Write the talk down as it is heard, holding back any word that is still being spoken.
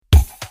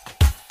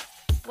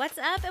What's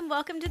up, and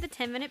welcome to the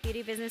 10-Minute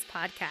Beauty Business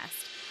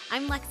Podcast.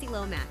 I'm Lexi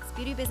Lomax,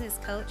 beauty business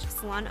coach,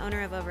 salon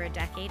owner of over a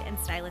decade, and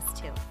stylist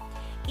too.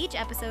 Each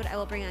episode, I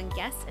will bring on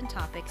guests and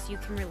topics you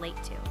can relate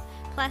to,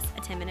 plus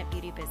a 10-minute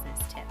beauty business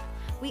tip.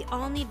 We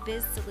all need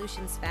biz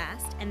solutions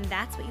fast, and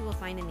that's what you will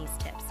find in these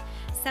tips.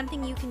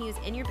 Something you can use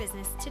in your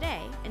business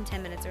today in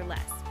 10 minutes or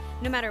less.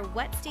 No matter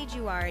what stage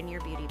you are in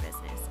your beauty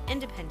business,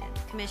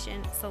 independent,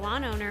 commission,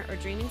 salon owner, or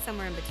dreaming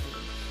somewhere in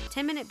between,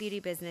 10-Minute Beauty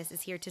Business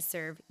is here to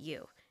serve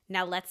you.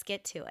 Now let's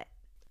get to it.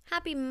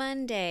 Happy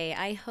Monday.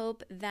 I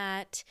hope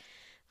that,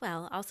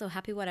 also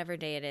happy whatever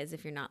day it is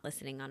if you're not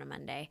listening on a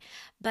Monday.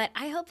 But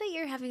I hope that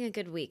you're having a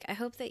good week. I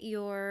hope that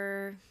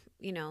your,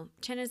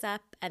 chin is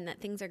up and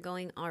that things are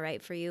going all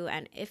right for you.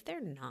 And if they're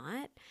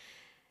not,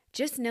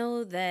 just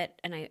know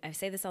that, and I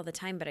say this all the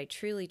time, but I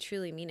truly,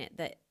 truly mean it,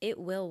 that it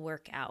will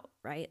work out,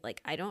 right?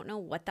 Like, I don't know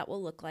what that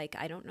will look like.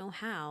 I don't know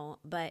how,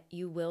 but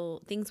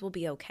things will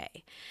be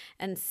okay.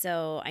 And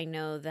so I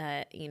know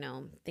that,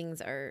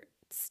 things are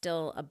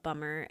still a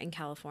bummer in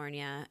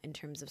California in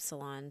terms of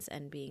salons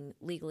and being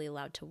legally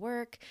allowed to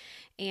work.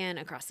 And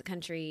across the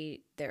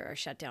country, there are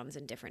shutdowns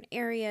in different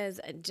areas.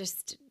 And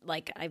just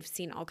like I've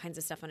seen all kinds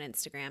of stuff on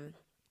Instagram.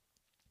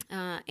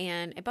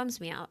 And it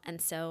bums me out.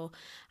 And so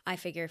I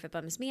figure if it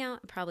bums me out,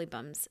 it probably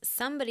bums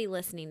somebody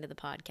listening to the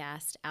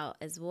podcast out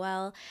as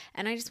well.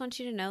 And I just want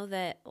you to know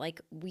that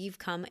we've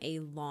come a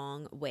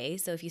long way.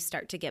 So if you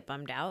start to get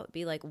bummed out,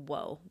 be like,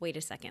 whoa, wait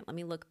a second. Let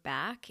me look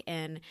back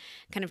and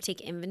kind of take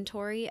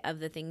inventory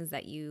of the things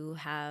that you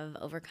have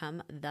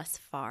overcome thus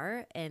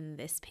far in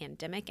this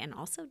pandemic and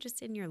also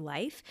just in your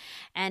life,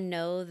 and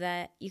know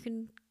that you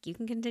can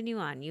continue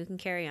on. You can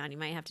carry on. You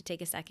might have to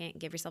take a second,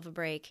 give yourself a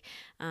break.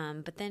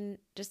 But then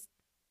just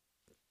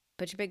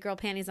put your big girl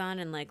panties on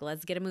and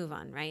let's get a move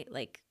on, right?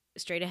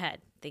 Straight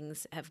ahead.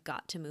 Things have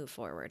got to move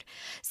forward.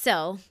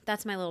 So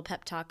that's my little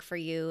pep talk for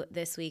you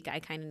this week. I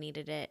kind of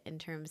needed it in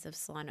terms of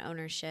salon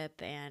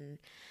ownership, and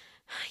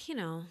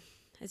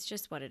it's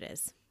just what it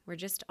is. We're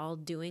just all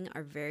doing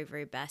our very,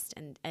 very best.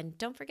 And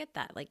don't forget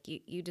that.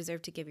 You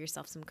deserve to give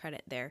yourself some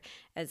credit there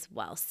as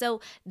well. So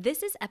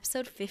this is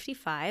episode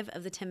 55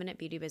 of the 10-Minute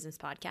Beauty Business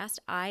Podcast.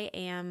 I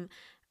am,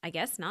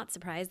 not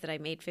surprised that I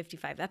made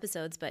 55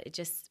 episodes, but it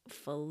just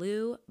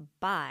flew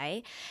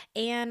by.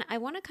 And I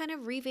want to kind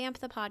of revamp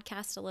the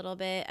podcast a little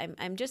bit.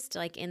 I'm just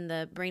in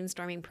the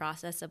brainstorming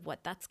process of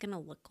what that's going to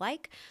look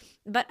like.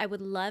 But I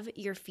would love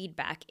your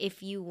feedback.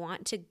 If you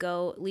want to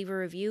go leave a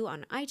review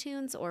on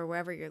iTunes or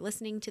wherever you're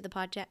listening to the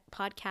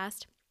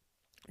podcast,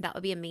 that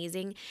would be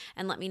amazing.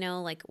 And let me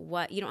know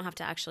what, you don't have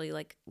to actually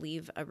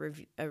leave a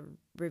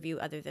review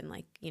other than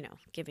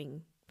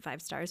giving 5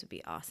 stars would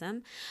be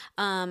awesome.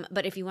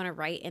 But if you want to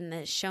write in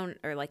the show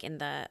or in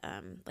the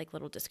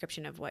little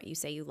description of what you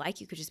say you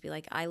like, you could just be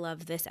like, I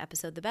love this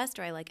episode the best,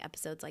 or I like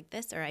episodes like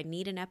this, or I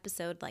need an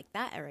episode like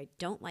that, or I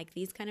don't like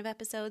these kind of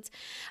episodes.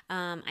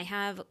 I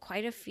have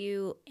quite a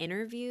few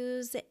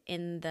interviews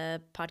in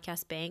the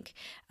podcast bank.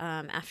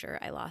 After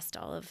I lost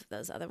all of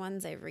those other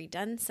ones, I've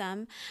redone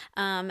some.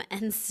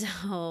 And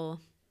so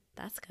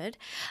that's good.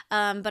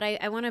 But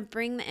I want to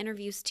bring the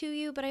interviews to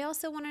you, but I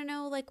also want to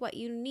know what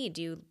you need.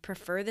 Do you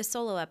prefer the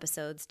solo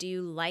episodes? Do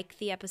you like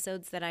the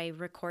episodes that I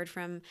record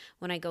from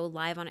when I go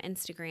live on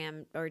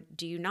Instagram, or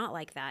do you not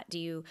like that?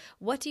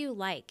 What do you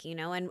like,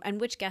 and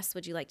which guests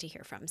would you like to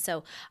hear from?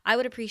 So I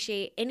would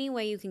appreciate any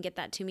way you can get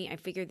that to me. I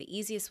figure the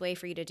easiest way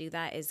for you to do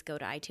that is go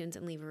to iTunes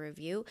and leave a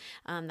review.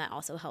 That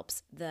also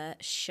helps the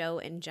show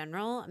in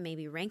general,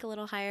 maybe rank a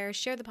little higher,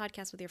 share the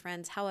podcast with your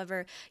friends.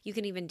 However, you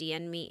can even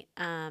DM me.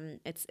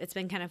 It's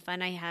been kind of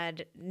fun. I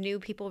had new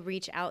people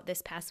reach out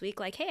this past week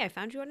hey, I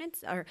found you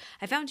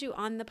I found you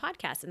on the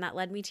podcast, and that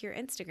led me to your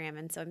Instagram.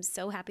 And so I'm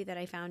so happy that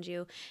I found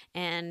you,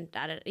 and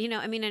that, and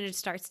it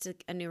starts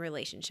a new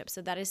relationship.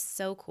 So that is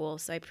so cool.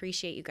 So I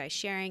appreciate you guys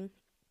sharing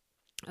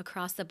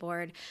across the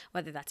board,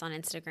 whether that's on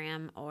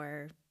Instagram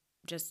or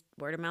just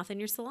word of mouth in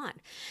your salon.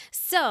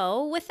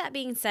 So with that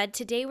being said,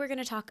 today we're going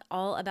to talk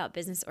all about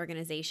business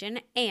organization,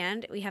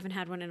 and we haven't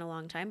had one in a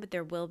long time, but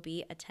there will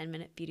be a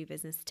 10-minute beauty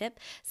business tip,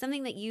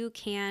 something that you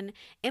can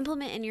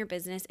implement in your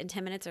business in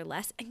 10 minutes or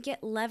less and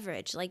get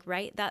leverage.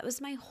 Right? That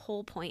was my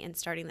whole point in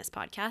starting this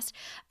podcast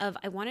of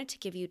I wanted to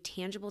give you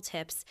tangible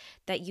tips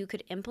that you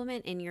could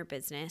implement in your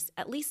business,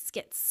 at least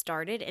get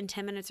started in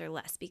 10 minutes or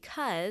less,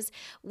 because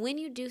when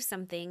you do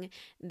something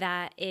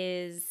that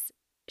is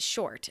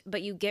short,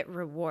 but you get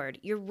reward,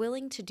 you're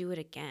willing to do it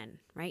again,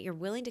 right? You're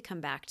willing to come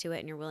back to it,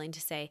 and you're willing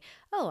to say,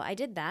 oh, I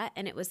did that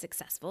and it was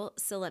successful,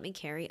 so let me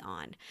carry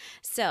on.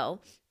 So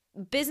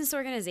business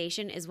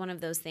organization is one of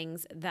those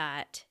things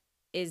that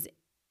is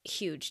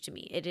huge to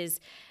me.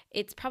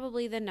 It's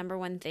probably the number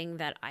one thing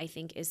that I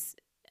think is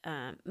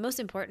most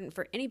important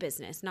for any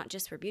business, not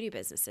just for beauty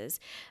businesses,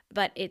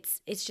 but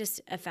it's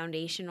just a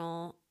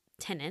foundational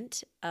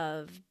tenet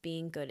of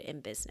being good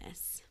in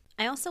business.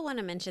 I also want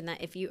to mention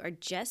that if you are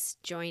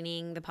just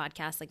joining the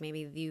podcast, like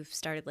maybe you've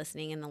started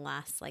listening in the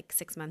last like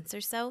 6 months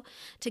or so,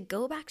 to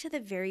go back to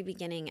the very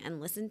beginning and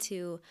listen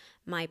to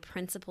my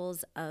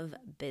Principles of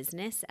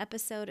Business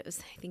episode.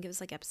 I think it was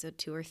like episode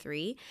 2 or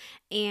 3.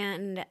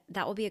 And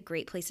that will be a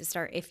great place to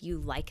start if you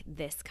like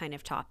this kind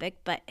of topic.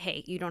 But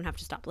hey, you don't have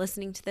to stop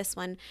listening to this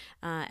one.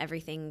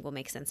 Everything will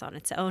make sense on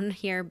its own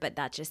here, but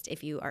that just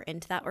if you are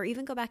into that, or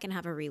even go back and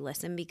have a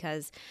re-listen,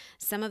 because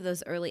some of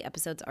those early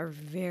episodes are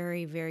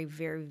very, very,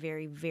 very, very,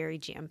 very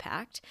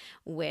jam-packed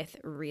with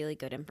really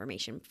good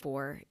information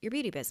for your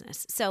beauty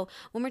business. So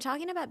when we're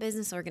talking about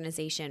business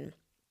organization,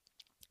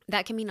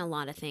 that can mean a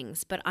lot of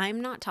things, but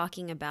I'm not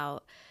talking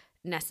about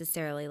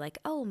necessarily like,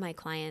 oh, my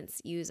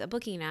clients use a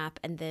booking app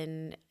and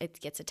then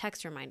it gets a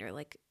text reminder.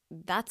 Like,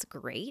 that's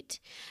great,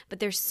 but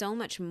there's so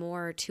much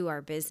more to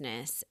our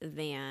business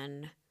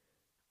than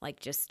like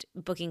just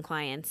booking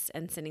clients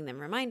and sending them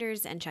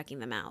reminders and checking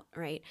them out,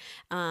 right?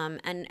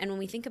 And when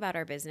we think about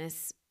our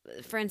business,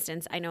 for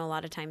instance, I know a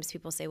lot of times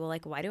people say, well,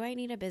 like, why do I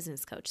need a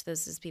business coach?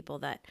 Those is people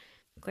that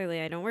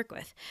clearly I don't work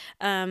with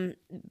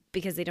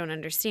because they don't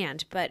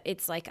understand. But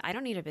it's like, I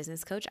don't need a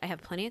business coach. I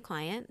have plenty of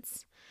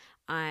clients.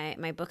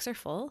 My books are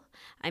full.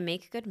 I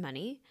make good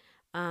money.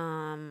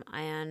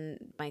 And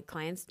my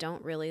clients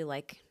don't really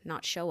like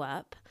not show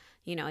up.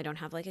 You know, I don't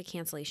have like a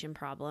cancellation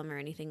problem or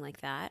anything like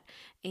that.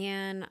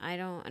 And I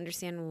don't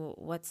understand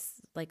what's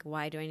like,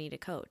 why do I need a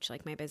coach?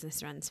 Like, my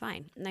business runs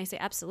fine. And I say,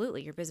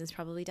 absolutely, your business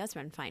probably does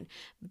run fine,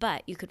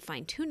 but you could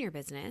fine tune your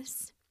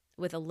business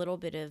with a little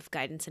bit of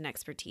guidance and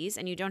expertise.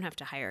 And you don't have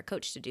to hire a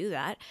coach to do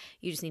that.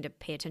 You just need to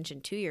pay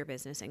attention to your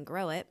business and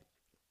grow it.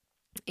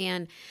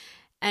 And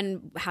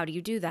how do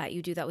you do that?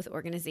 You do that with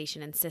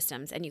organization and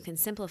systems, and you can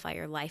simplify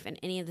your life and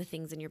any of the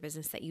things in your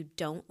business that you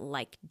don't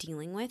like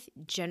dealing with.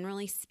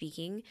 Generally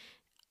speaking,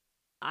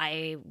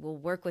 I will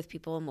work with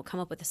people and we'll come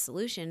up with a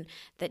solution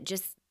that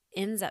just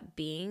ends up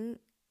being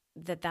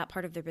that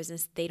part of their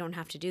business they don't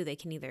have to do. They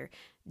can either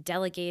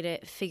delegate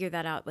it, figure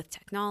that out with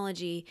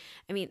technology.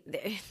 I mean,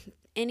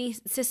 any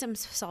systems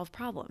solve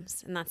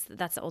problems, and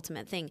that's the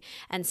ultimate thing.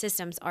 And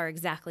systems are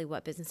exactly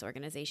what business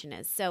organization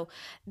is. So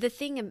the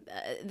thing,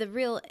 the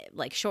real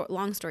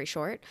long story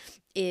short,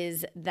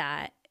 is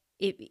that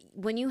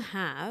when you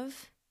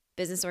have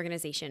business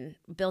organization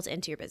built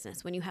into your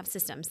business, when you have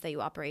systems that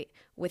you operate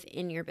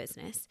within your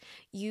business,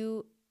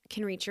 you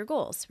can reach your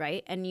goals,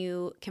 right? And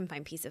you can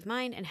find peace of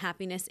mind and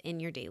happiness in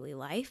your daily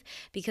life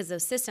because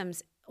those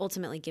systems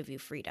ultimately give you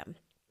freedom.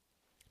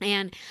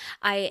 And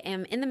I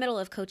am in the middle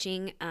of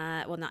coaching,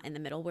 well, not in the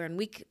middle, we're in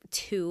week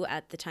 2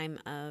 at the time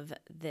of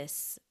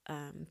this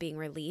being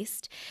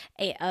released,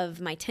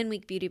 of my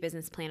 10-week beauty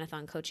business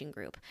planathon coaching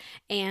group.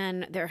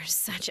 And there are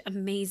such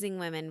amazing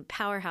women,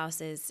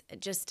 powerhouses,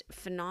 just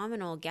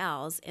phenomenal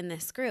gals in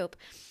this group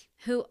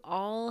who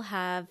all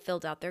have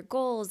filled out their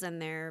goals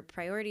and their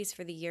priorities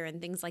for the year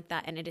and things like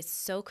that. And it is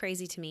so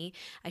crazy to me.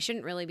 I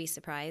shouldn't really be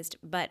surprised,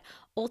 but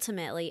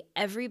ultimately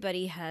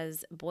everybody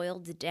has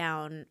boiled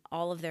down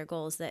all of their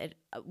goals that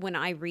when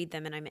I read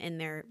them and I'm in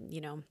their,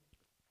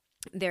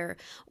 their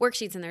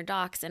worksheets and their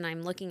docs and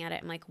I'm looking at it,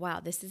 I'm like,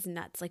 wow, this is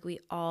nuts. Like, we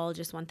all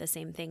just want the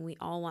same thing. We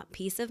all want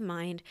peace of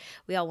mind.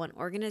 We all want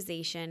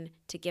organization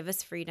to give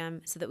us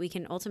freedom so that we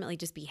can ultimately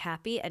just be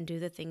happy and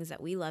do the things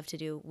that we love to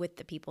do with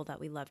the people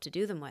that we love to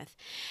do them with.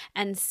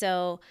 And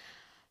so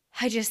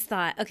I just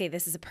thought, okay,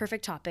 this is a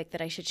perfect topic that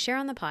I should share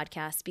on the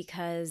podcast,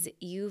 because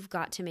you've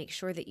got to make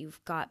sure that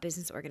you've got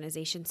business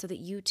organization so that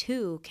you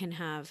too can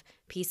have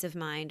peace of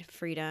mind,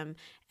 freedom,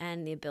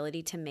 and the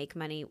ability to make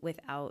money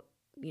without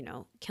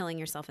killing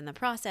yourself in the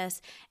process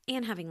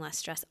and having less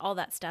stress, all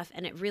that stuff.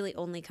 And it really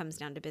only comes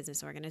down to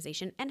business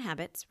organization and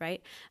habits,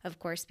 right? Of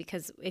course,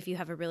 because if you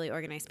have a really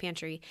organized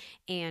pantry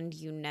and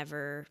you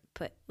never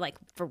put, like,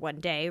 for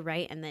one day,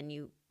 right? And then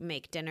you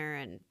make dinner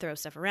and throw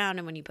stuff around,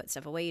 and when you put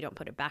stuff away, you don't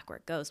put it back where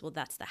it goes. Well,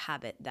 that's the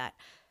habit that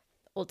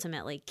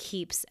ultimately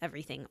keeps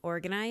everything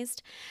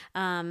organized.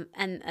 And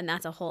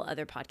that's a whole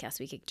other podcast.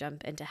 We could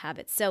jump into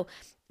habits. So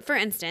for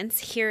instance,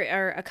 here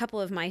are a couple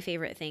of my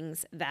favorite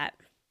things that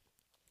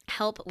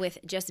help with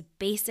just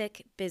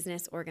basic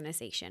business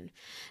organization.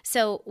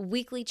 So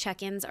weekly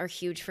check-ins are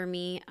huge for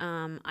me.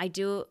 I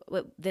do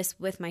this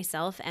with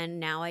myself, and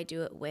now I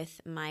do it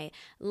with my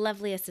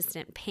lovely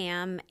assistant,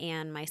 Pam,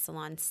 and my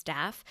salon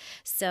staff.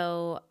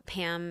 So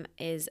Pam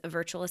is a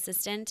virtual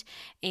assistant,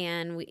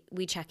 and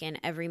we check in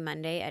every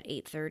Monday at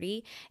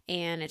 8:30,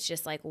 and it's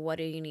just like, what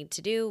do you need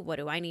to do? What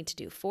do I need to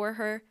do for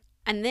her?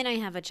 And then I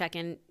have a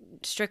check-in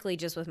strictly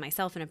just with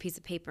myself and a piece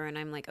of paper. And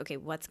I'm like, okay,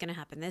 what's going to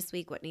happen this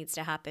week? What needs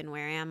to happen?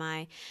 Where am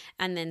I?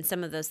 And then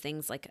some of those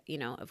things, like,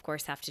 of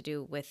course, have to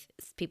do with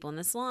people in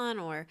the salon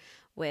or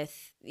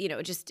with,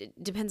 it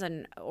depends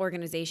on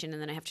organization.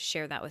 And then I have to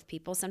share that with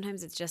people.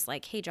 Sometimes it's just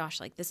like, hey, Josh,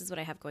 like, this is what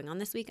I have going on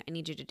this week. I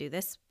need you to do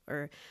this,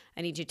 or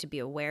I need you to be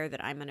aware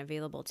that I'm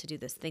unavailable to do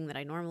this thing that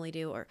I normally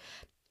do, or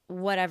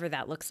whatever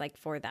that looks like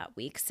for that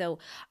week. So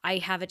I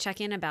have a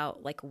check-in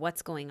about like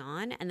what's going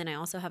on. And then I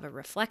also have a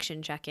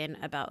reflection check-in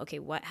about, okay,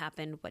 what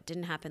happened, what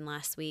didn't happen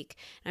last week.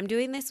 And I'm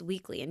doing this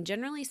weekly. And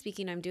generally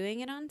speaking, I'm doing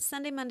it on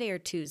Sunday, Monday, or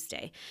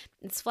Tuesday.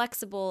 It's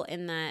flexible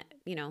in that,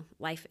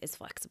 life is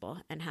flexible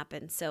and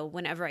happens. So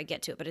whenever I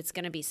get to it, but it's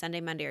going to be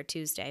Sunday, Monday, or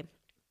Tuesday,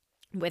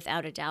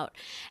 without a doubt.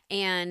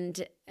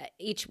 And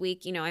each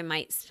week,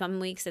 some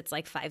weeks it's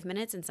like 5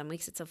 minutes and some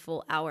weeks it's a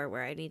full hour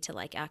where I need to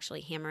like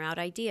actually hammer out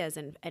ideas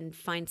and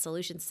find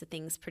solutions to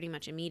things pretty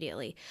much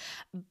immediately.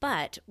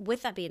 But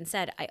with that being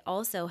said, I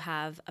also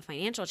have a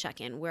financial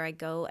check-in where I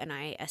go and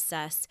I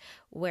assess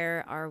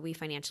where are we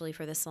financially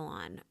for the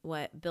salon,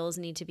 what bills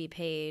need to be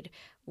paid,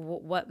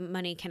 what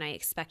money can I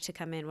expect to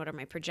come in, what are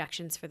my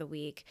projections for the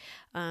week,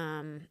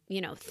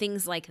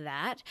 things like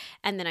that.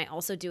 And then I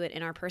also do it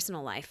in our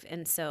personal life.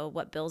 And so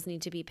what bills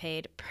need to be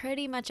paid,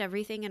 pretty much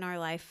everything in our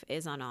life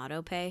is on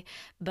auto pay,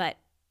 but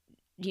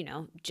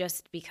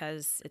just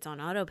because it's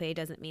on auto pay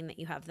doesn't mean that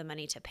you have the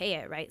money to pay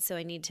it, right? So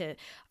I need to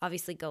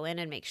obviously go in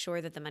and make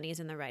sure that the money is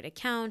in the right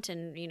account.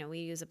 And, we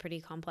use a pretty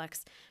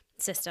complex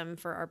system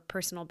for our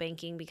personal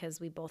banking because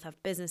we both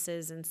have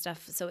businesses and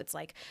stuff. So it's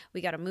like we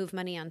got to move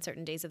money on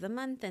certain days of the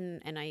month.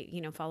 And I,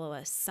 follow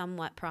a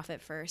somewhat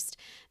profit first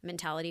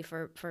mentality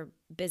for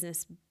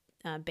business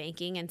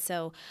banking. And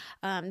so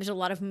there's a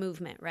lot of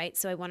movement, right?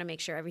 So I want to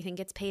make sure everything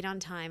gets paid on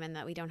time and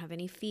that we don't have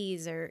any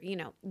fees or,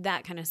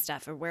 that kind of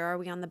stuff. Or where are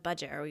we on the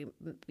budget? Are we,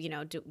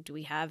 do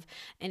we have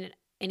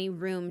any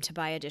room to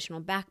buy additional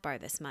back bar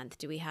this month?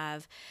 Do we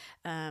have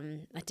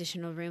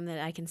additional room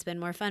that I can spend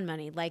more fun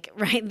money?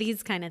 Right?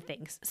 These kind of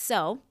things.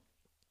 So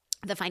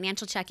the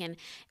financial check-in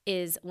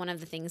is one of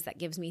the things that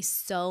gives me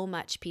so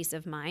much peace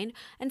of mind.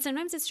 And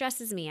sometimes it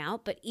stresses me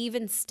out, but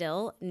even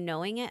still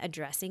knowing it,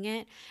 addressing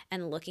it,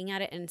 and looking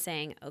at it and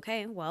saying,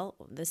 okay, well,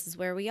 this is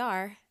where we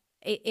are.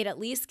 It at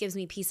least gives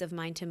me peace of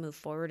mind to move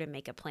forward and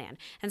make a plan.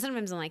 And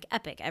sometimes I'm like,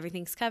 epic,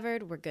 everything's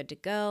covered, we're good to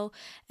go.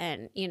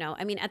 And,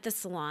 at the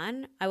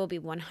salon, I will be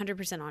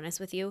 100%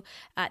 honest with you.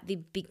 At the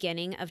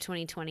beginning of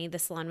 2020, the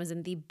salon was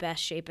in the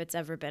best shape it's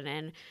ever been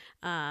in.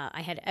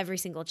 I had every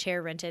single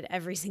chair rented,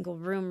 every single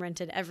room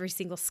rented, every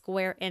single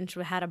square inch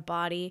had a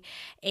body,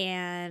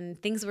 and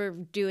things were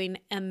doing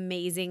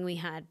amazing. We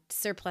had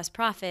surplus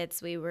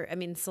profits.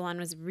 Salon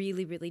was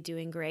really, really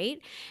doing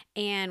great.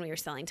 And we were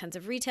selling tons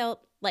of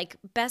retail, like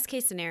best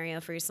case scenario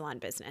for your salon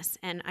business.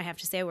 And I have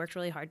to say I worked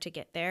really hard to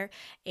get there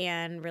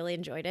and really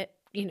enjoyed it,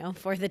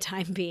 for the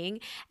time being.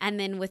 And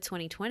then with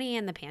 2020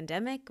 and the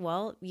pandemic,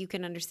 well, you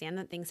can understand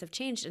that things have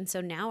changed. And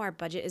so now our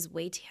budget is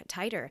way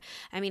tighter.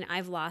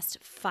 I've lost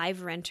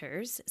 5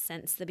 renters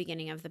since the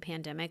beginning of the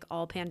pandemic,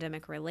 all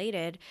pandemic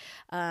related.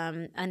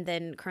 And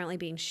then currently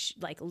being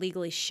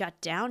legally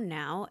shut down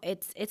now.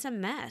 It's a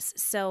mess.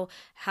 So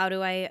how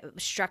do I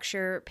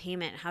structure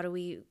payment? How do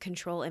we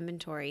control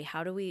inventory?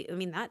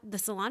 The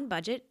salon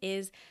budget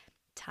is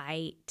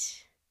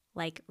tight.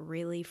 Like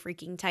really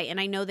freaking tight. And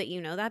I know that you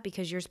know that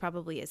because yours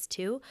probably is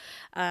too.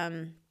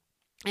 And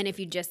if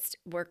you just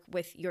work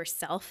with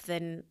yourself,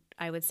 then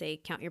I would say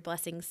count your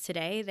blessings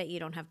today that you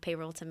don't have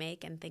payroll to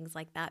make and things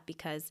like that,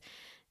 because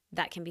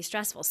that can be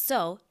stressful.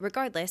 So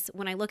regardless,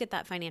 when I look at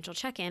that financial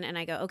check-in and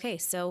I go, okay,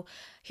 so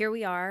here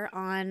we are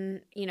on,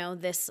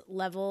 this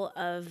level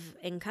of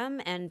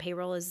income and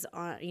payroll is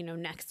on,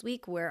 next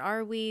week, where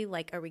are we?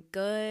 Are we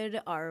good?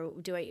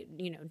 Do I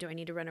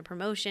need to run a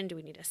promotion? Do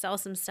we need to sell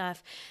some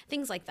stuff?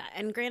 Things like that.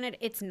 And granted,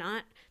 it's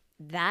not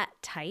that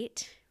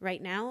tight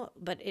right now,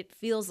 but it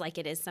feels like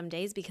it is some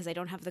days because I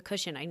don't have the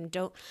cushion.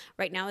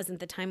 Right now isn't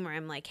the time where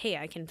I'm like, hey,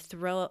 I can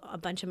throw a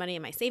bunch of money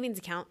in my savings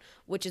account,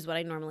 which is what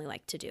I normally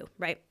like to do,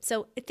 right?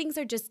 So things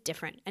are just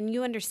different. And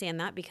you understand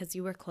that because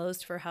you were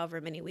closed for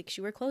however many weeks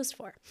you were closed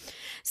for.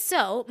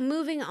 So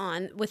moving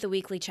on with the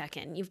weekly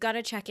check-in, you've got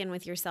to check in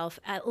with yourself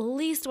at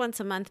least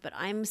once a month, but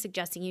I'm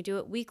suggesting you do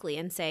it weekly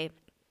and say,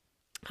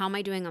 how am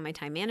I doing on my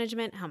time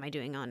management? How am I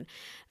doing on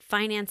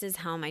finances?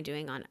 How am I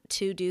doing on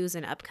to-dos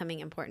and upcoming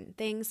important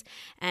things?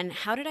 And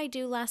how did I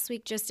do last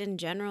week just in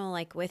general,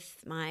 like with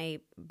my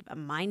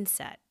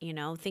mindset,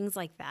 things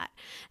like that.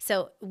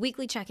 So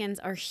weekly check-ins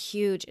are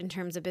huge in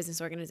terms of business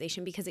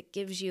organization because it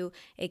gives you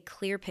a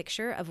clear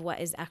picture of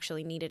what is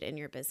actually needed in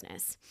your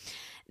business.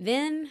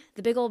 Then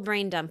the big old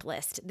brain dump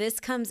list. This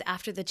comes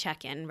after the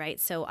check-in, right?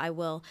 So I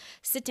will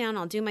sit down,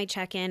 I'll do my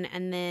check-in,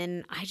 and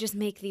then I just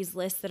make these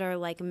lists that are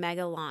like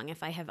mega long.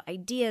 If I have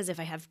ideas, if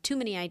I have too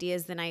many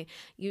ideas, then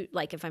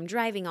if I'm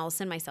driving, I'll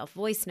send myself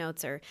voice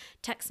notes or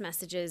text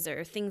messages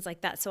or things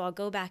like that. So I'll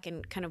go back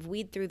and kind of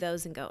weed through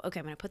those and go, okay,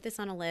 I'm going to put this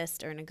on a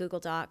list or in a Google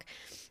Doc.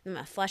 I'm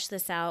going to flesh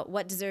this out.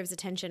 What deserves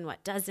attention?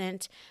 What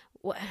doesn't?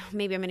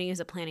 Maybe I'm going to use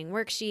a planning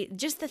worksheet.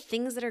 Just the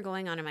things that are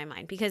going on in my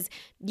mind because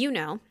you're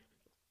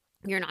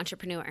an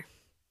entrepreneur.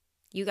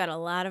 you got a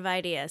lot of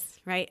ideas,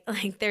 right?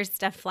 Like there's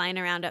stuff flying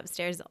around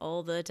upstairs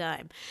all the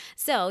time.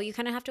 So you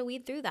kind of have to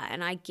weed through that.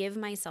 And I give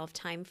myself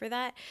time for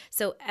that.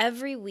 So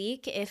every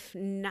week, if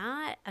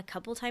not a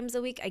couple times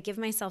a week, I give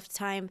myself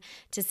time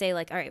to say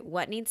like, all right,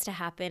 what needs to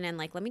happen? And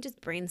like, let me just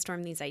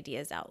brainstorm these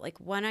ideas out. Like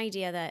one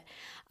idea that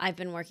I've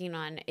been working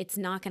on, it's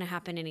not going to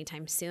happen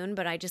anytime soon,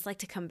 but I just like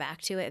to come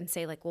back to it and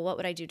say like, well, what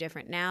would I do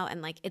different now?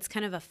 And like, it's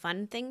kind of a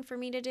fun thing for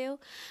me to do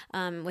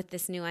with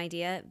this new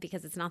idea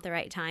because it's not the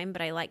right time,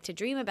 but I like to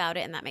dream about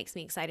it. And that makes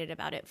me excited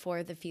about it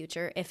for the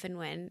future if and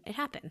when it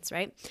happens,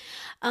 right?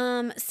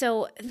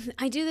 So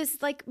I do this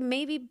like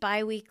maybe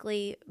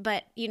bi-weekly,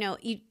 but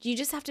you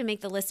just have to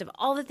make the list of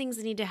all the things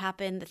that need to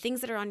happen, the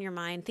things that are on your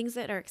mind, things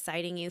that are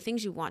exciting you,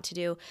 things you want to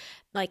do,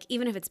 like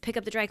even if it's pick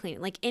up the dry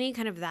cleaning, like any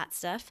kind of that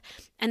stuff.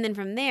 And then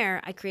from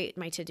there, I create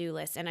my to-do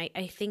list. And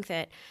I think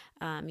that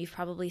you've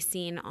probably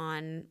seen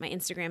on my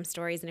Instagram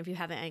stories, and if you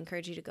haven't, I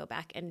encourage you to go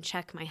back and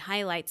check my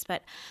highlights,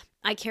 but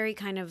I carry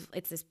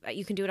it's this,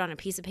 you can do it on a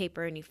piece of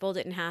paper and you fold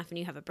it in half and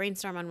you have a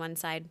brainstorm on one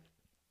side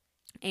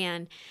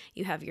and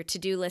you have your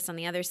to-do list on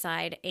the other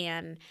side.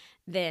 And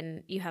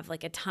then you have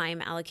like a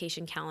time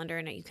allocation calendar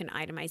and you can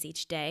itemize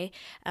each day.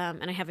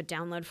 And I have a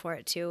download for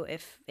it too.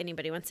 If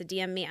anybody wants to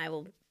DM me, I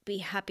will be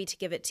happy to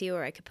give it to you,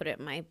 or I could put it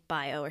in my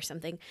bio or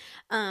something.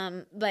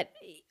 But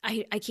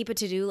I keep a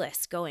to-do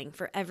list going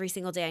for every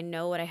single day. I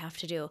know what I have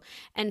to do.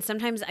 And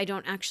sometimes I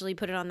don't actually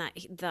put it on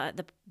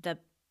the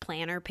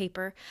planner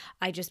paper.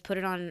 I just put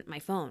it on my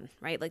phone,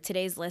 right? Like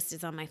today's list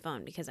is on my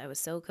phone because I was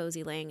so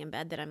cozy laying in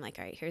bed that I'm like,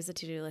 all right, here's the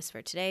to-do list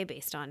for today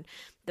based on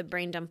the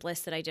brain dump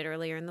list that I did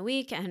earlier in the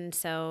week. And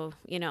so,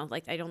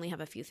 like I'd only have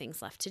a few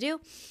things left to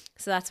do.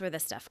 So that's where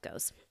this stuff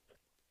goes.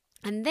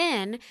 And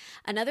then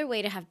another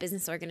way to have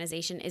business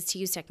organization is to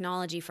use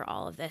technology for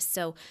all of this.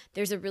 So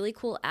there's a really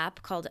cool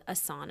app called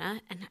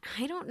Asana, and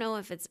I don't know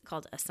if it's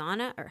called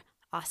Asana or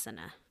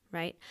Asana,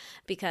 right?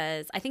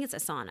 Because I think it's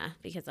Asana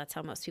because that's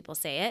how most people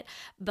say it.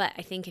 But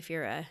I think if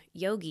you're a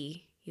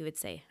yogi, you would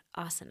say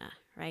asana,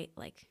 right?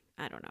 Like,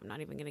 I don't know. I'm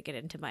not even going to get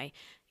into my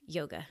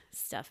yoga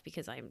stuff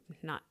because I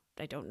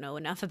don't know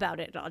enough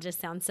about it. It all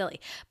just sounds silly.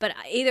 But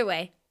either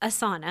way,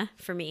 Asana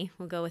for me,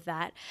 we'll go with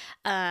that.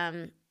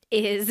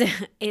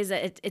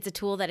 It's a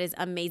tool that is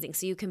amazing.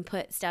 So you can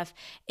put stuff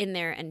in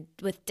there and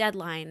with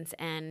deadlines,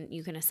 and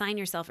you can assign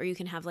yourself, or you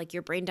can have like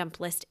your brain dump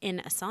list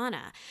in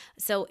Asana.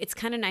 So it's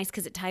kind of nice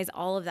because it ties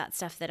all of that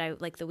stuff that I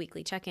like, the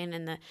weekly check-in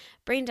and the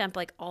brain dump,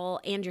 like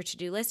and your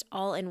to-do list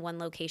all in one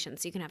location.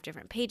 So you can have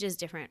different pages,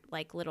 different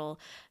like little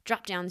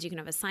drop downs. You can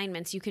have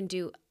assignments. You can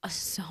do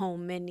so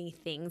many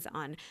things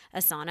on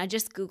Asana.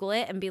 Just Google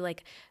it and be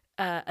like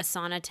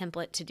Asana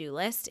template to-do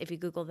list. If you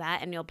Google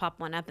that, and you'll pop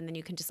one up, and then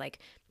you can just like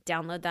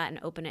download that and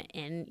open it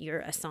in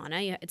your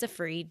Asana. It's a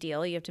free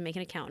deal. You have to make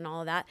an account and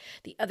all of that.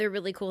 The other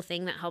really cool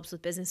thing that helps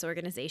with business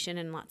organization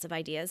and lots of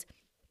ideas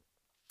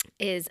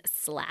is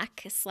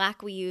Slack.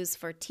 Slack we use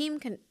for team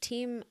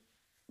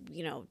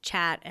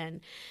chat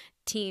and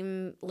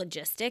team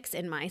logistics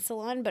in my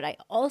salon, but I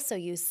also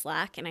use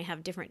Slack, and I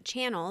have different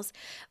channels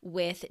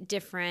with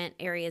different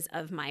areas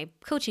of my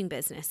coaching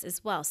business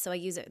as well. So I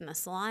use it in the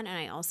salon, and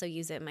I also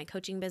use it in my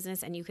coaching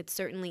business, and you could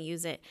certainly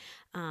use it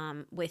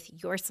with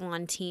your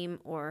salon team,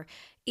 or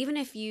even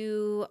if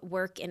you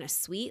work in a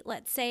suite,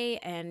 let's say,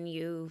 and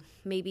you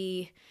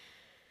maybe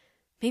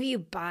you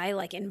buy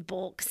like in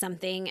bulk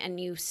something and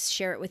you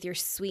share it with your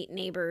sweet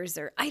neighbors,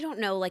 or I don't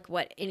know, like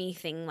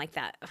anything like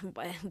that,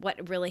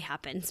 what really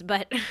happens.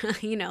 But,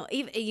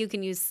 you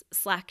can use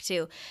Slack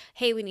too.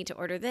 Hey, we need to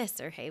order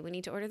this, or hey, we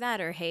need to order that,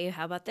 or hey,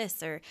 how about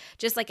this? Or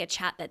just like a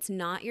chat that's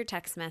not your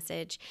text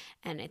message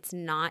and it's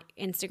not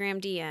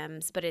Instagram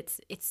DMs, but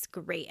it's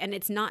great. And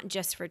it's not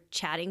just for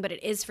chatting, but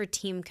it is for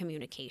team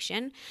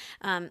communication.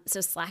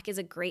 So Slack is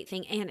a great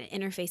thing, and it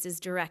interfaces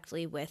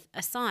directly with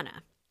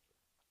Asana.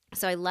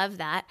 So I love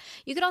that.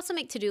 You could also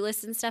make to-do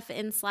lists and stuff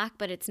in Slack,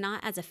 but it's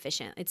not as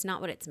efficient. It's not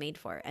what it's made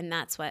for. And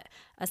that's what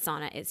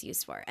Asana is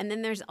used for. And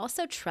then there's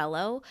also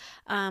Trello,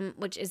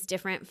 which is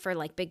different for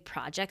like big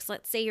projects.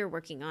 Let's say you're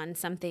working on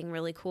something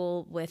really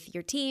cool with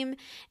your team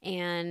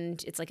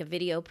and it's like a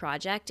video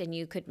project, and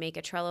you could make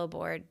a Trello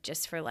board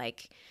just for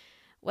like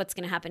what's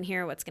going to happen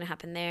here, what's going to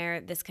happen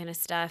there, this kind of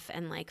stuff,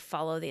 and like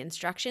follow the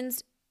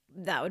instructions.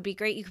 That would be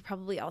great. You could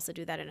probably also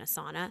do that in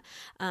Asana.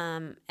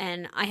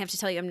 And I have to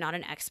tell you, I'm not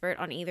an expert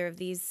on either of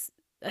these,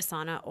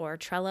 Asana or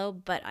Trello,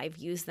 but I've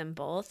used them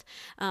both.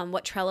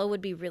 What Trello would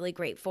be really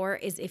great for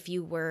is if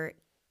you were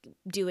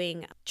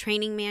doing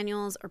training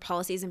manuals or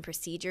policies and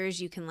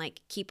procedures, you can like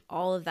keep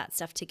all of that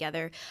stuff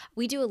together.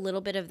 We do a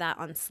little bit of that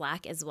on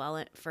Slack as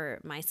well for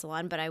my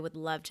salon, but I would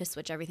love to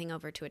switch everything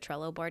over to a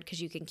Trello board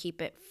because you can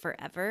keep it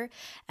forever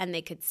and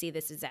they could see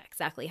this is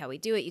exactly how we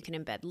do it. You can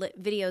embed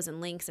videos and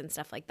links and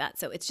stuff like that.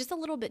 So it's just a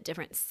little bit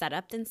different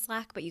setup than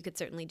Slack, but you could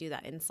certainly do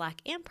that in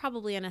Slack and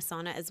probably in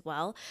Asana as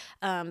well.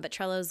 But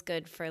Trello is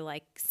good for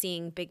like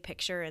seeing big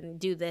picture and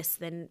do this,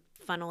 then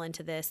funnel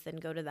into this, then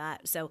go to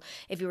that. So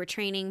if you were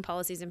training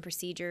policies and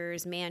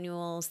procedures,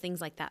 manuals, things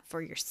like that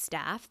for your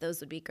staff, those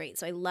would be great.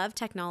 So I love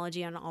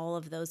technology on all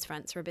of those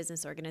fronts for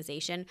business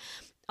organization.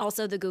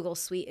 Also, the Google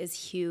Suite is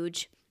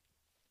huge.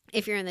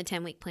 If you're in the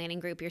 10-week planning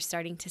group, you're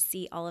starting to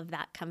see all of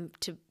that come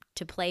to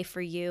play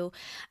for you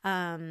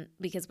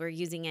because we're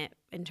using it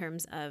in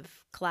terms of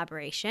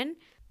collaboration.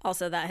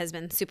 Also, that has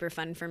been super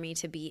fun for me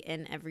to be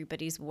in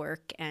everybody's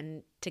work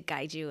and to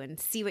guide you and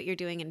see what you're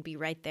doing and be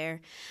right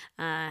there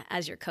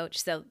as your coach.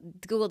 So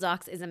Google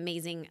Docs is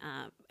amazing.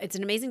 It's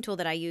an amazing tool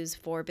that I use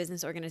for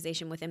business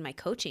organization within my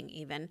coaching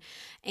even.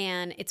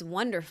 And it's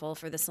wonderful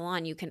for the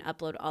salon. You can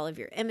upload all of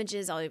your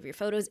images, all of your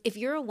photos. If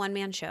you're a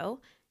one-man show,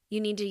 you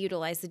need to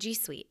utilize the G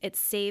Suite. It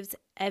saves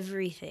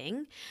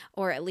everything,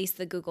 or at least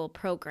the Google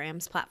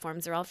programs,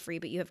 platforms are all free,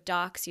 but you have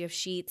Docs, you have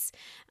Sheets.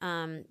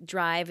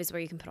 Drive is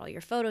where you can put all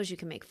your photos. You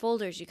can make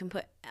folders. You can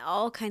put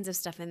all kinds of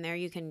stuff in there.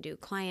 You can do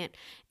client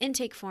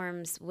intake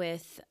forms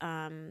with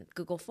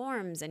Google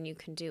Forms, and you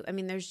can do,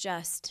 there's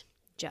just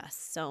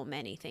so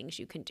many things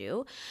you can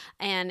do.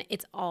 And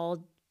it's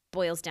all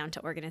boils down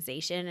to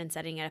organization and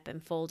setting it up in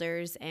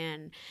folders.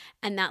 And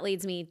that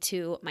leads me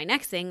to my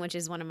next thing, which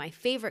is one of my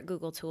favorite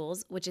Google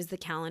tools, which is the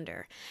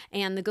calendar.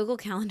 And the Google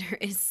Calendar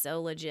is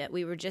so legit.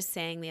 We were just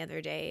saying the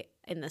other day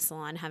in the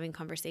salon, having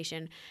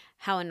conversation,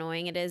 how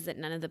annoying it is that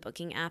none of the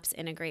booking apps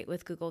integrate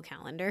with Google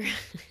Calendar.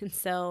 And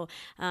so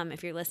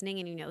if you're listening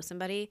and you know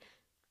somebody,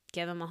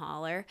 give them a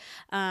holler.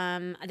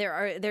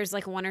 There's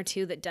like one or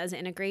two that does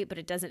integrate, but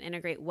it doesn't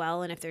integrate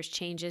well. And if there's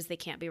changes, they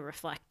can't be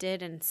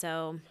reflected. And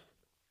so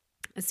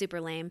it's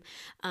super lame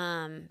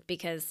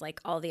because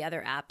like all the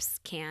other apps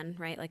can,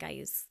 right? Like I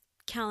use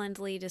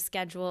Calendly to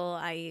schedule.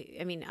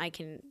 I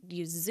can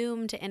use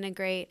Zoom to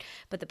integrate,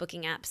 but the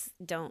booking apps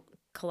don't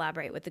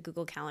collaborate with the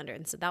Google Calendar.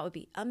 And so that would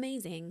be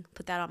amazing.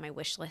 Put that on my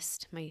wish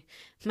list, my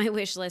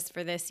wish list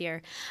for this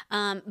year.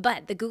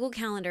 But the Google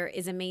Calendar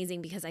is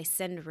amazing because I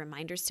send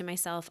reminders to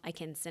myself. I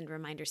can send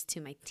reminders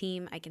to my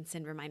team. I can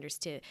send reminders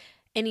to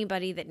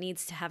anybody that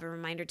needs to have a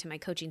reminder to my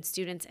coaching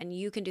students, and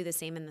you can do the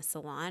same in the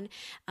salon.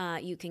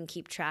 You can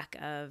keep track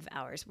of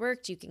hours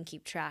worked. You can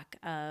keep track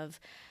of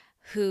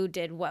who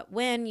did what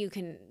when. You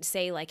can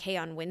say like, hey,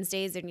 on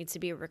Wednesdays, there needs to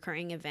be a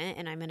recurring event,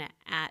 and I'm going to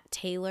at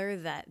Taylor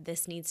that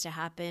this needs to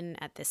happen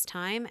at this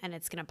time, and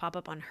it's going to pop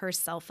up on her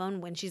cell phone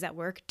when she's at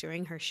work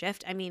during her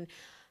shift.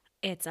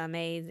 It's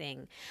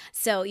amazing.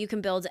 So you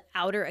can build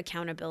outer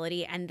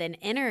accountability and then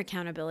inner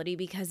accountability,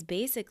 because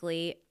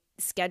basically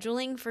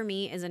scheduling for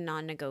me is a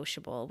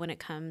non-negotiable when it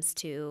comes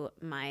to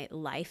my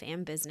life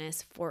and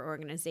business for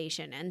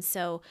organization. And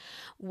so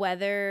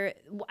I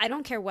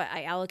don't care what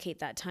I allocate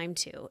that time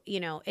to,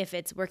 if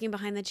it's working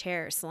behind the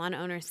chair, salon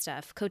owner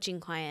stuff,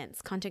 coaching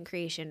clients, content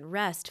creation,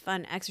 rest,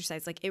 fun,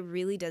 exercise, like it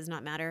really does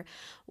not matter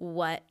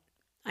what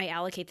I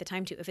allocate the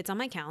time to. If it's on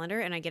my calendar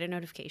and I get a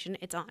notification,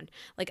 it's on.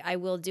 Like I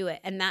will do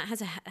it. And that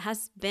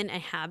has been a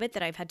habit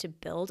that I've had to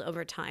build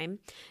over time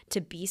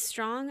to be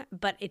strong.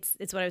 But it's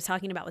what I was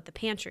talking about with the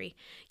pantry.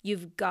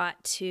 You've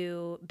got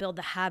to build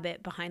the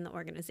habit behind the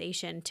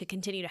organization to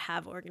continue to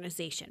have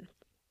organization.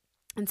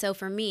 And so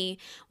for me,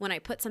 when I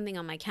put something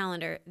on my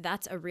calendar,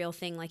 that's a real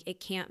thing. Like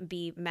it can't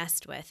be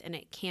messed with, and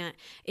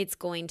it's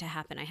going to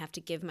happen. I have to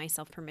give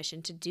myself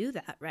permission to do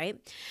that, right?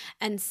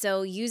 And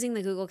so using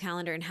the Google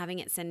Calendar and having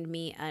it send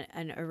me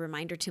a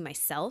reminder to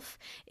myself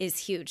is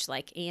huge.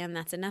 Like, and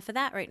that's enough of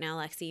that right now,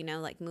 Lexi,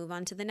 like move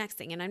on to the next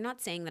thing. And I'm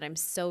not saying that I'm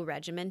so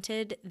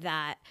regimented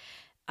that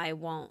I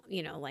won't,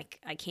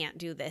 I can't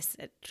do this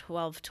at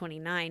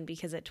 12:29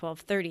 because at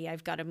 12:30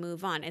 I've got to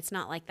move on. It's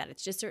not like that.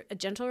 It's just a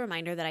gentle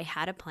reminder that I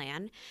had a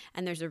plan,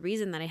 and there's a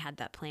reason that I had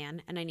that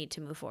plan, and I need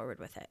to move forward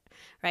with it,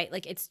 right?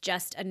 Like it's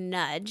just a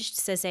nudge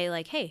to say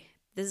like, hey,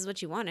 this is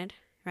what you wanted,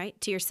 right?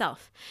 To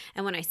yourself.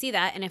 And when I see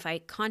that, and if I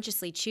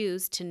consciously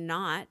choose to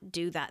not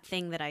do that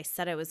thing that I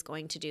said I was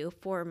going to do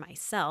for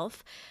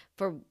myself,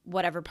 for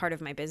whatever part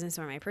of my business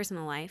or my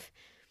personal life,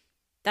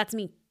 that's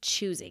me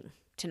choosing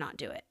to not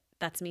do it.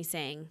 That's me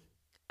saying,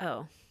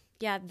 oh,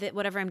 yeah,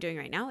 whatever I'm doing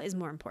right now is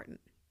more important.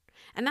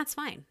 And that's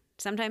fine.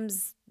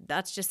 Sometimes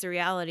that's just the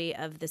reality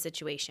of the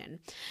situation.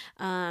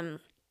 So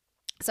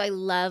I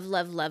love,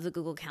 love, love the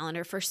Google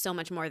Calendar for so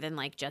much more than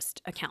like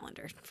just a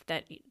calendar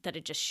that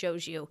it just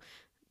shows you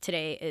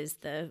today is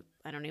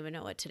I don't even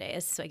know what today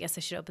is, so I guess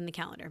I should open the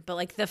calendar, but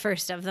like the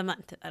first of the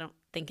month. I don't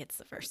think it's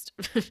the first,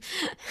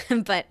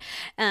 but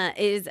it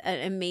is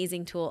an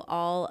amazing tool.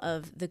 All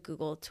of the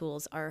Google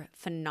tools are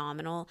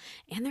phenomenal,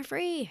 and they're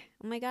free.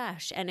 Oh my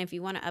gosh. And if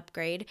you want to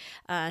upgrade,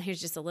 here's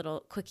just a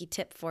little quickie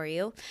tip for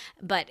you.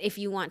 But if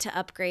you want to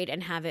upgrade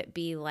and have it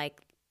be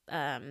like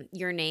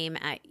your name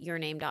at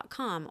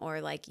yourname.com, or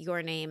like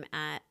your name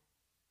at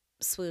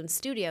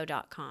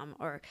swoonstudio.com,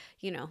 or,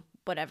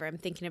 whatever. I'm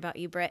thinking about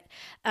you, Britt.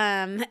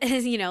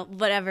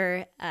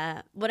 Whatever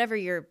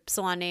your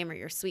salon name or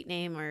your suite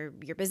name or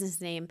your business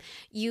name,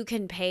 you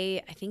can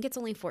pay, I think it's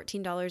only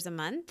 $14 a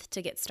month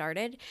to get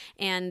started,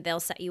 and they'll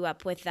set you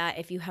up with that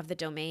if you have the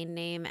domain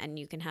name, and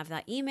you can have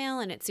that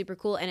email, and it's super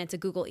cool. And it's a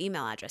Google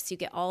email address. You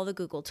get all the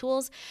Google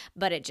tools,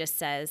 but it just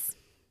says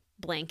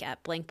blank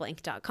at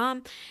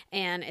blankblank.com.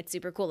 And it's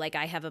super cool. Like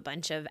I have a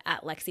bunch of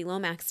at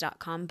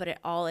lexilomax.com, but it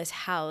all is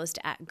housed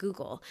at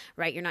Google,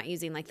 right? You're not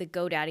using like the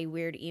GoDaddy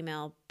weird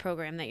email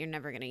program that you're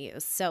never going to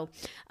use. So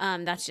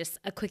that's just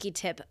a quickie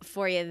tip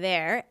for you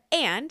there.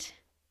 And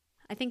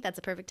I think that's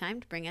a perfect time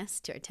to bring us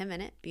to our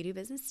 10-minute beauty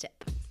business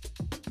tip.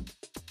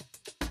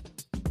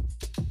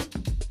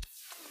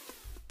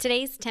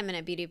 Today's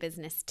 10-minute beauty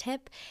business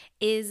tip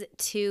is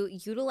to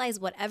utilize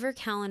whatever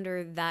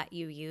calendar that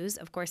you use.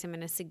 Of course, I'm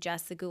going to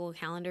suggest the Google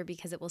Calendar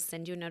because it will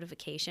send you a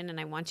notification, and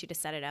I want you to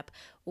set it up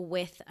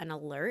with an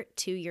alert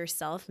to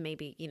yourself,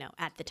 maybe,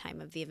 at the time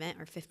of the event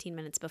or 15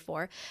 minutes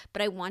before.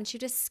 But I want you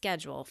to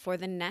schedule for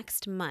the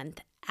next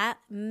month at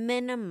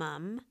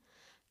minimum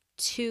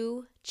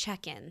 2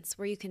 check-ins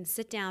where you can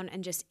sit down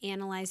and just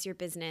analyze your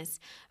business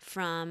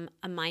from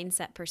a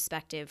mindset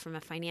perspective, from a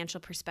financial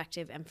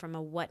perspective, and from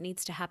a what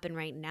needs to happen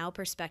right now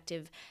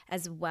perspective,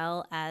 as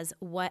well as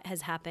what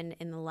has happened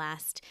in the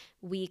last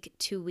week,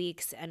 2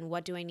 weeks, and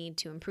what do I need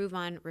to improve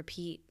on,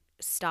 repeat,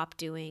 stop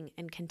doing,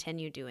 and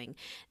continue doing.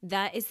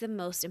 That is the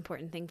most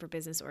important thing for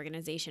business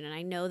organization. And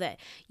I know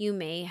that you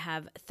may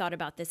have thought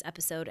about this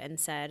episode and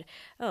said,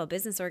 oh,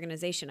 business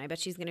organization, I bet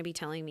she's going to be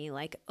telling me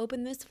like,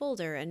 open this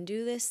folder and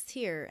do this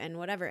here and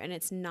whatever. And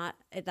that's not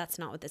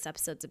what this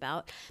episode's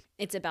about.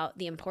 It's about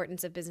the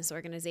importance of business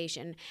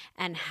organization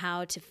and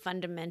how to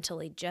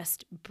fundamentally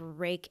just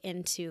break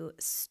into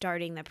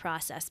starting the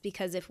process.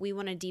 Because if we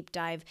want to deep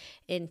dive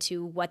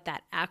into what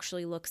that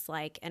actually looks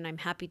like, and I'm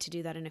happy to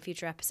do that in a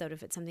future episode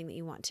if it's something that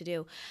you want to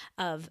do,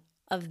 of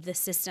the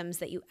systems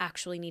that you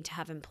actually need to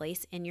have in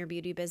place in your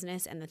beauty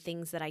business, and the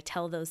things that I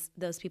tell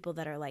those people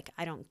that are like,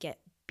 I don't get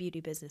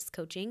beauty business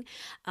coaching,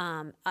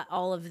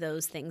 all of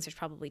those things. There's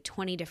probably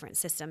 20 different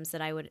systems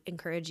that I would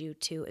encourage you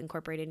to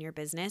incorporate in your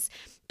business,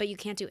 but you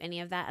can't do any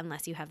of that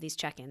unless you have these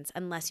check-ins,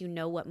 unless you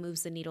know what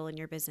moves the needle in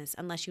your business,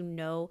 unless you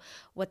know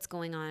what's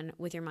going on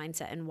with your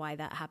mindset and why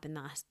that happened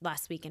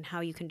last week and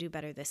how you can do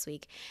better this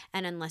week.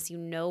 And unless you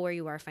know where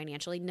you are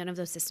financially, none of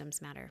those systems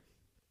matter.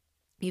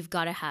 You've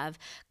got to have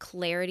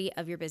clarity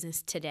of your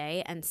business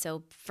today. And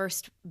so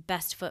first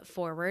best foot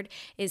forward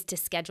is to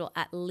schedule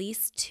at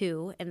least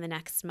 2 in the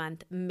next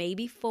month,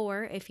 maybe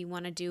 4 if you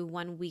want to do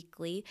 1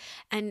 weekly,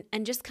 and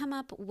just come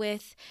up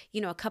with,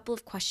 a couple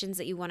of questions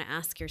that you want to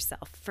ask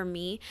yourself. For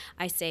me,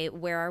 I say,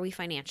 where are we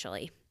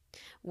financially?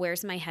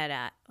 Where's my head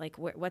at? Like,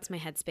 what's my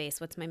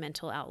headspace? What's my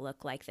mental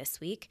outlook like this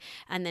week?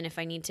 And then if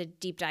I need to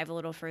deep dive a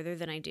little further,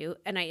 then I do.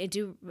 And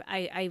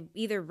I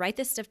either write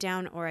this stuff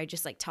down or I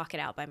just like talk it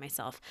out by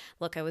myself.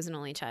 Look, I was an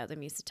only child.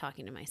 I'm used to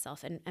talking to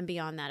myself. And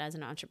beyond that, as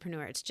an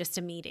entrepreneur, it's just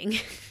a meeting.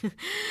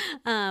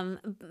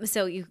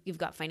 So you've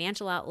got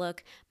financial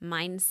outlook,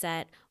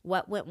 mindset,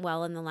 what went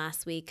well in the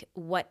last week,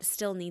 what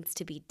still needs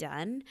to be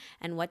done,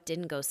 and what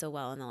didn't go so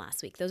well in the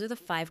last week. Those are the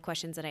 5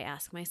 questions that I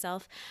ask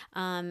myself.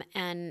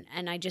 And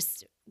I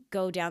just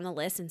go down the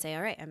list and say,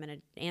 all right, I'm going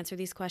to answer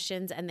these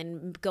questions, and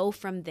then go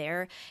from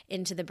there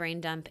into the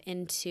brain dump,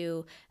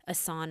 into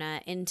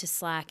Asana, into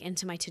Slack,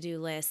 into my to-do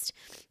list,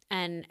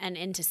 and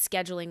into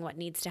scheduling what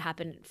needs to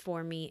happen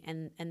for me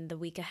and the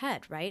week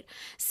ahead, right?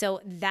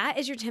 So that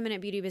is your 10-minute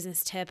beauty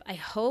business tip. I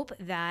hope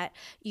that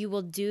you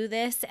will do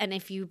this. And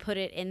if you put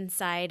it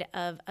inside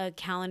of a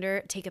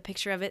calendar, take a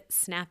picture of it,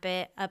 snap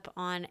it up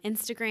on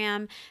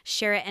Instagram,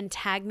 share it, and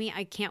tag me.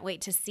 I can't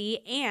wait to see.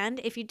 And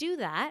if you do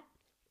that,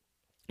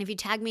 if you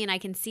tag me and I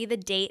can see the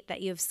date that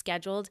you've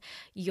scheduled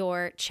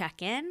your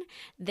check-in,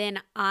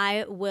 then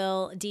I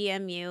will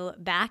DM you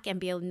back and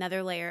be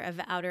another layer of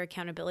outer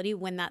accountability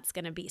when that's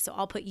going to be. So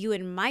I'll put you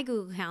in my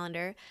Google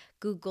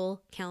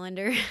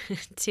Calendar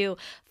to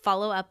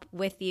follow up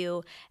with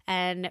you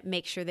and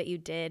make sure that you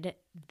did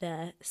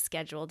the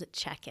scheduled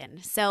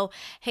check-in. So,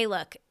 hey,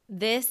 look,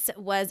 this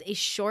was a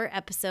short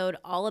episode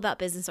all about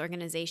business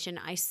organization.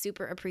 I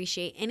super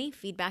appreciate any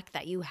feedback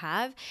that you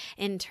have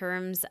in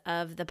terms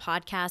of the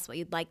podcast, what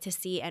you'd like to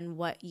see and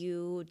what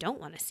you don't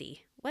want to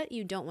see, what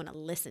you don't want to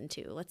listen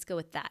to. Let's go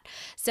with that.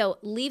 So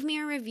leave me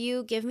a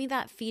review, give me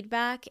that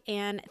feedback,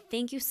 and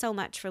thank you so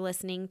much for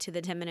listening to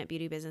the 10-Minute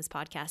Beauty Business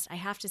Podcast. I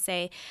have to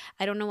say,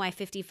 I don't know why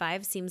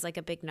 55 seems like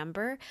a big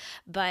number,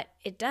 but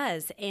it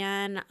does.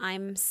 And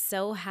I'm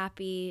so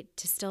happy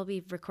to still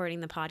be recording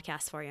the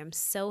podcast for you. I'm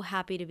so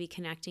happy to be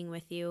connecting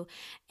with you.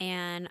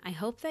 And I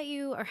hope that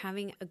you are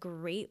having a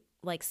great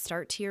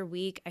start to your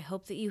week. I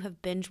hope that you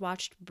have binge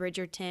watched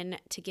Bridgerton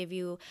to give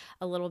you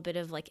a little bit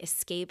of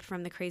escape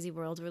from the crazy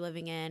world we're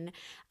living in.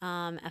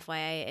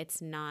 FYI, it's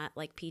not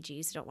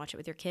PG, so don't watch it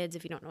with your kids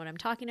if you don't know what I'm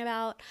talking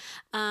about.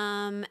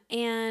 And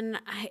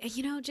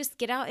just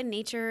get out in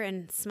nature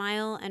and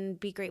smile and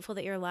be grateful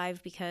that you're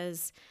alive,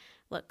 because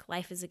look,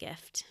 life is a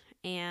gift,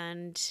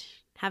 and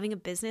having a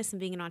business and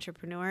being an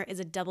entrepreneur is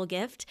a double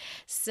gift.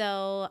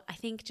 So I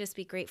think just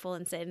be grateful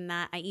and sit in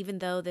that. Even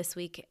though this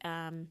week,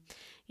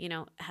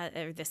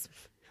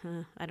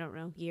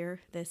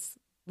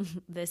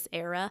 this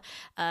era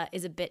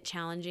is a bit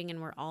challenging and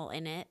we're all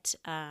in it.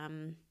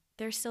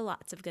 there's still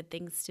lots of good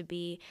things to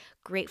be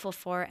grateful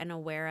for and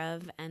aware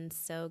of. And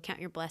so count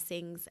your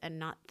blessings and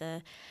not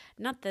the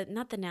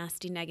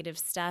nasty negative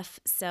stuff.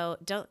 So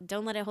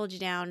don't let it hold you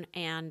down,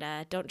 and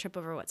don't trip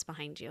over what's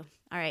behind you.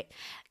 All right.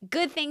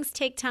 Good things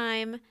take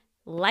time,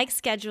 like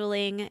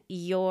scheduling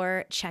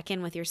your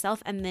check-in with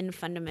yourself and then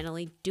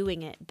fundamentally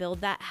doing it.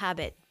 Build that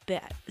habit.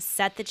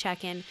 Set the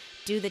check-in,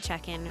 do the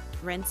check-in,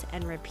 rinse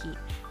and repeat.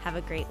 Have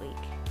a great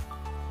week.